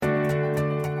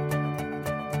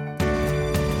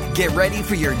Get ready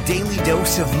for your daily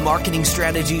dose of marketing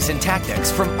strategies and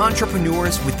tactics from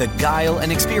entrepreneurs with the guile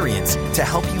and experience to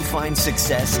help you find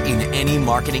success in any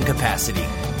marketing capacity.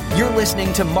 You're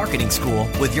listening to Marketing School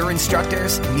with your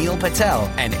instructors, Neil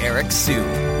Patel and Eric Su.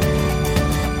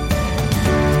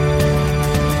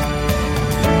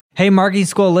 Hey, Marketing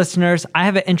School listeners, I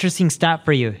have an interesting stat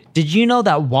for you. Did you know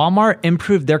that Walmart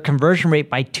improved their conversion rate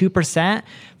by 2%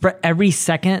 for every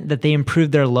second that they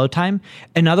improved their load time?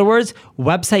 In other words,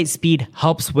 website speed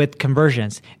helps with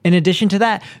conversions. In addition to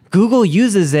that, Google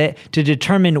uses it to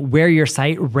determine where your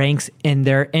site ranks in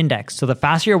their index. So the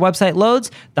faster your website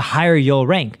loads, the higher you'll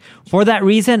rank. For that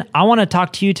reason, I want to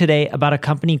talk to you today about a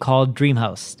company called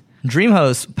DreamHost.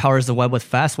 DreamHost powers the web with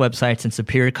fast websites and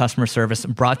superior customer service,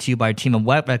 brought to you by a team of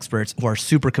web experts who are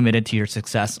super committed to your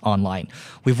success online.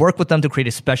 We've worked with them to create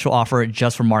a special offer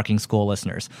just for Marketing School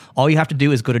listeners. All you have to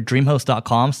do is go to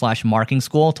dreamhost.com/marketing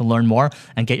school to learn more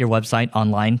and get your website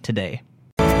online today.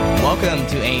 Welcome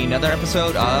to another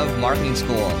episode of Marketing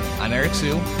School. I'm Eric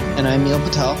Su. And I'm Neil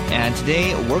Patel. And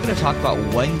today we're going to talk about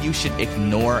when you should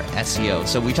ignore SEO.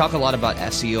 So we talk a lot about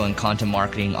SEO and content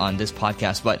marketing on this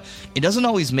podcast, but it doesn't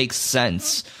always make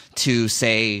sense to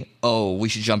say, oh, we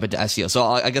should jump into SEO. So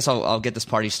I guess I'll get this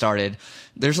party started.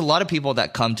 There's a lot of people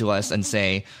that come to us and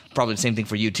say, probably the same thing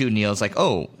for you too, Neil. It's like,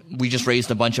 oh, we just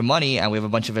raised a bunch of money and we have a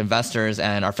bunch of investors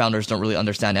and our founders don't really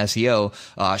understand SEO.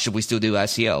 Should we still do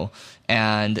SEO?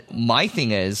 And my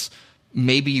thing is,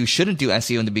 maybe you shouldn't do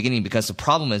SEO in the beginning, because the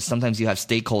problem is sometimes you have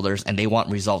stakeholders and they want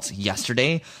results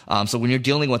yesterday. So when you're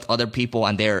dealing with other people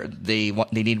and they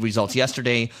need results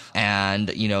yesterday, and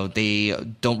they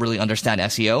don't really understand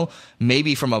SEO,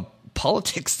 maybe from a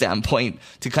politics standpoint,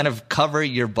 to kind of cover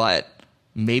your butt,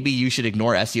 maybe you should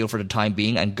ignore SEO for the time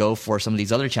being and go for some of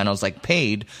these other channels like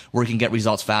paid, where you can get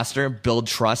results faster, build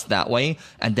trust that way,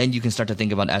 and then you can start to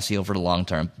think about SEO for the long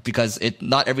term. Because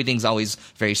not everything's always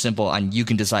very simple, and you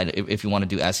can decide if you want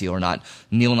to do SEO or not.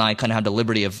 Neil and I kind of have the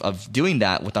liberty of doing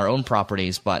that with our own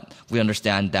properties, but we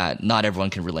understand that not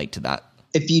everyone can relate to that.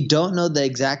 If you don't know the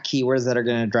exact keywords that are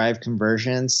going to drive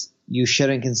conversions, you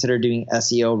shouldn't consider doing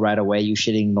SEO right away. You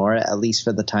should ignore it, at least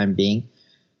for the time being.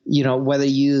 Whether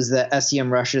you use the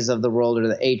SEM rushes of the world or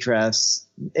the Ahrefs,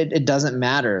 it doesn't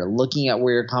matter. Looking at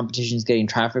where your competition is getting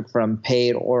traffic from,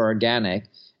 paid or organic,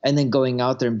 and then going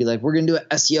out there and be like, we're going to do an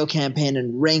SEO campaign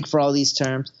and rank for all these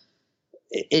terms.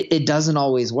 It doesn't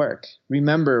always work.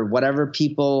 Remember, whatever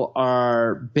people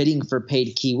are bidding for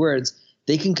paid keywords,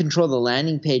 they can control the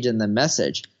landing page and the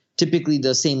message. Typically,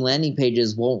 those same landing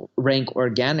pages won't rank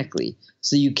organically.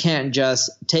 So you can't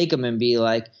just take them and be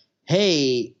like,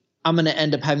 hey, I'm going to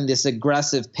end up having this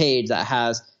aggressive page that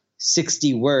has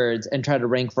 60 words and try to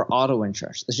rank for auto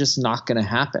insurance. It's just not going to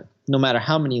happen, no matter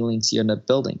how many links you end up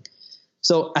building.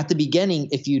 So at the beginning,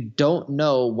 if you don't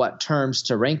know what terms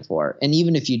to rank for, and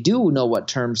even if you do know what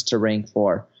terms to rank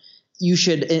for, you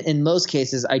should, in most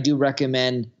cases, I do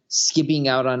recommend skipping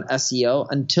out on SEO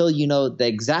until you know the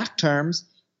exact terms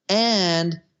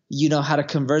and you know how to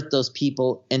convert those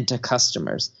people into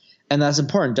customers. And that's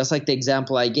important. Just like the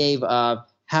example I gave of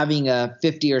having a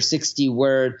 50 or 60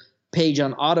 word page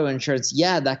on auto insurance,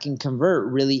 that can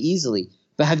convert really easily.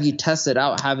 But have you tested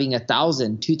out having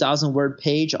 1,000, 2,000 word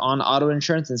page on auto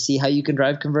insurance and see how you can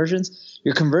drive conversions?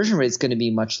 Your conversion rate is going to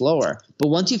be much lower. But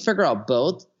once you figure out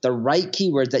both, the right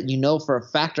keywords that you know for a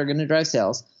fact are going to drive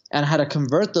sales, and how to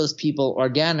convert those people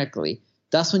organically,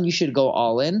 that's when you should go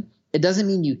all in. It doesn't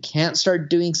mean you can't start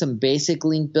doing some basic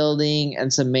link building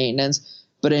and some maintenance.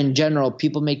 But in general,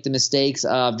 people make the mistakes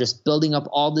of just building up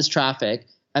all this traffic,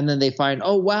 and then they find,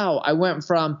 oh, wow, I went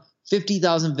from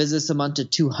 50,000 visits a month to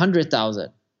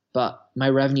 200,000, but my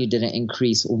revenue didn't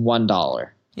increase $1.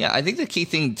 Yeah, I think the key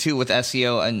thing, too, with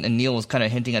SEO, and Neil was kind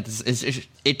of hinting at this, is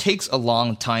it takes a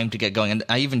long time to get going. And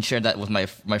I even shared that with my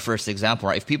first example,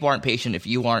 right? If people aren't patient, if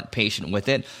you aren't patient with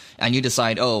it, and you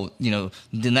decide, the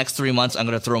next 3 months I'm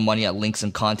going to throw money at links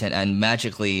and content, and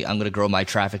magically I'm going to grow my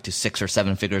traffic to 6 or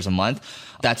 7 figures a month,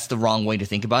 that's the wrong way to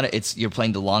think about it. You're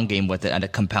playing the long game with it, and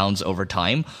it compounds over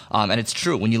time. And it's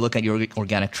true. When you look at your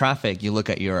organic traffic, you look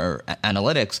at your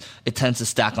analytics, it tends to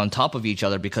stack on top of each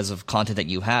other because of content that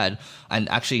you had. And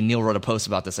actually, Neil wrote a post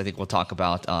about this. I think we'll talk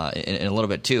about in a little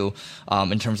bit too,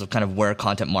 in terms of kind of where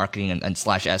content marketing and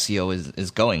slash SEO is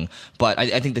going. But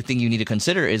I think the thing you need to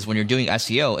consider is when you're doing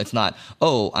SEO, it's not,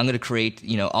 oh, I'm going to create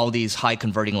all these high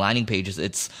converting landing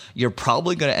pages. You're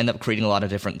probably going to end up creating a lot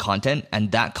of different content,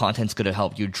 and that content's going to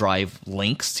help you drive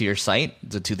links to your site.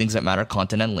 The two things that matter,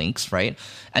 content and links, right?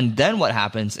 And then what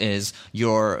happens is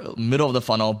your middle of the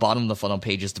funnel, bottom of the funnel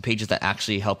pages, the pages that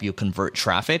actually help you convert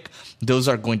traffic, those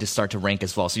are going to start to rank as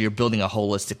as well. So you're building a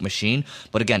holistic machine.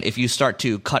 But again, if you start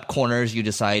to cut corners, you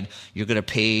decide you're going to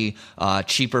pay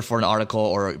cheaper for an article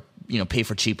or pay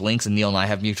for cheap links, and Neil and I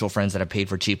have mutual friends that have paid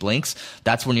for cheap links,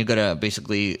 that's when you're going to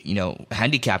basically,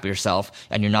 handicap yourself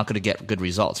and you're not going to get good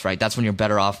results, right? That's when you're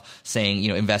better off saying,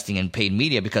 investing in paid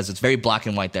media, because it's very black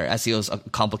and white there. SEO is a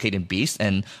complicated beast.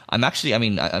 And I'm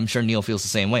sure Neil feels the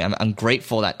same way. I'm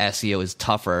grateful that SEO is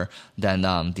tougher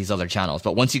than these other channels.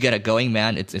 But once you get it going,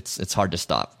 man, it's hard to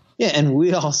stop. Yeah, and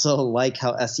we also like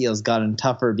how SEO's gotten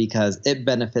tougher because it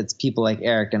benefits people like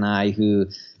Eric and I who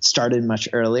started much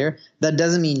earlier. That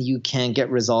doesn't mean you can't get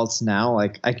results now.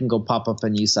 Like, I can go pop up a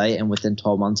new site and within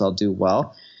 12 months I'll do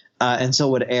well. And so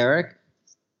would Eric.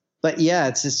 But yeah,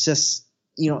 it's just,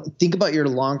 think about your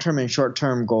long-term and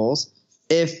short-term goals.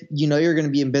 If you're going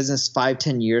to be in business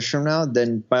 5-10 years from now,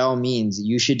 then by all means,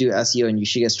 you should do SEO and you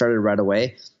should get started right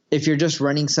away. If you're just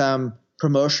running some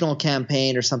promotional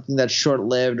campaign or something that's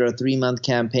short-lived, or a 3-month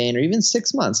campaign, or even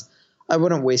 6 months, I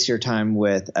wouldn't waste your time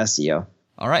with SEO.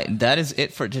 All right, that is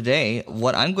it for today.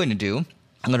 What I'm going to do,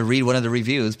 I'm going to read one of the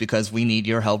reviews because we need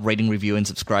your help rating, review, and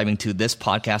subscribing to this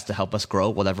podcast to help us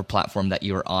grow whatever platform that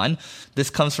you're on.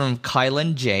 This comes from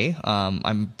Kylan J.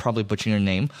 I'm probably butchering your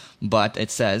name, but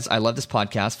it says, I love this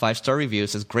podcast. 5-star review.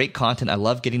 It says, great content. I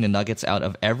love getting the nuggets out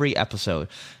of every episode.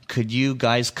 Could you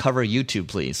guys cover YouTube,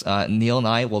 please? Neil and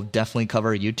I will definitely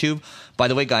cover YouTube. By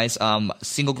the way, guys,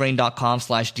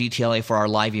 singlegrain.com/DTLA for our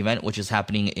live event, which is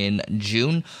happening in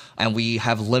June. And we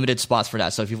have limited spots for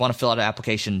that. So if you want to fill out an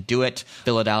application, do it,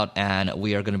 fill it out. And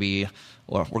we are going to be,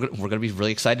 we're going to be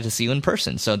really excited to see you in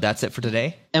person. So that's it for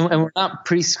today. And we're not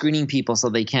pre-screening people so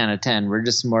they can't attend. We're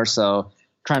just more so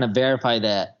trying to verify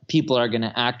that people are going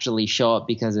to actually show up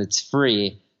because it's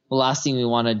free. The last thing we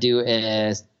want to do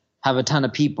is have a ton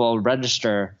of people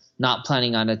register not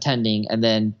planning on attending and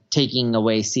then taking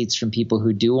away seats from people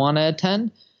who do want to attend.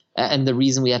 And the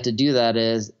reason we have to do that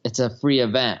is it's a free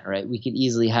event, right? We could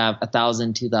easily have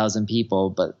 1,000, 2,000 people,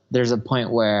 but there's a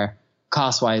point where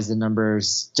cost-wise the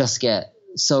numbers just get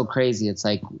so crazy. It's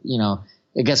like,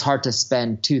 it gets hard to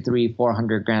spend 200, 300,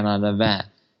 400 grand on an event.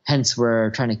 Hence, we're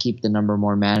trying to keep the number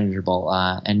more manageable.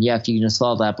 And yeah, if you can just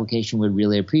fill out the application, we'd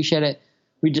really appreciate it.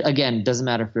 Again, it doesn't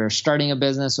matter if you're starting a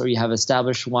business or you have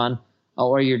established one,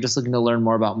 or you're just looking to learn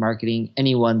more about marketing.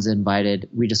 Anyone's invited.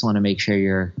 We just want to make sure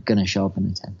you're going to show up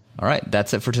and attend. All right,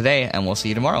 that's it for today, and we'll see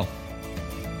you tomorrow.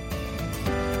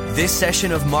 This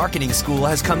session of Marketing School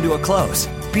has come to a close.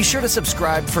 Be sure to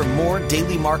subscribe for more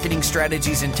daily marketing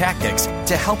strategies and tactics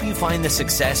to help you find the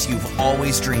success you've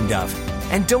always dreamed of.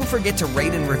 And don't forget to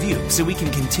rate and review so we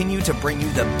can continue to bring you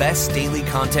the best daily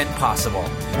content possible.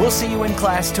 We'll see you in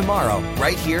class tomorrow,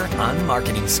 right here on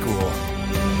Marketing School.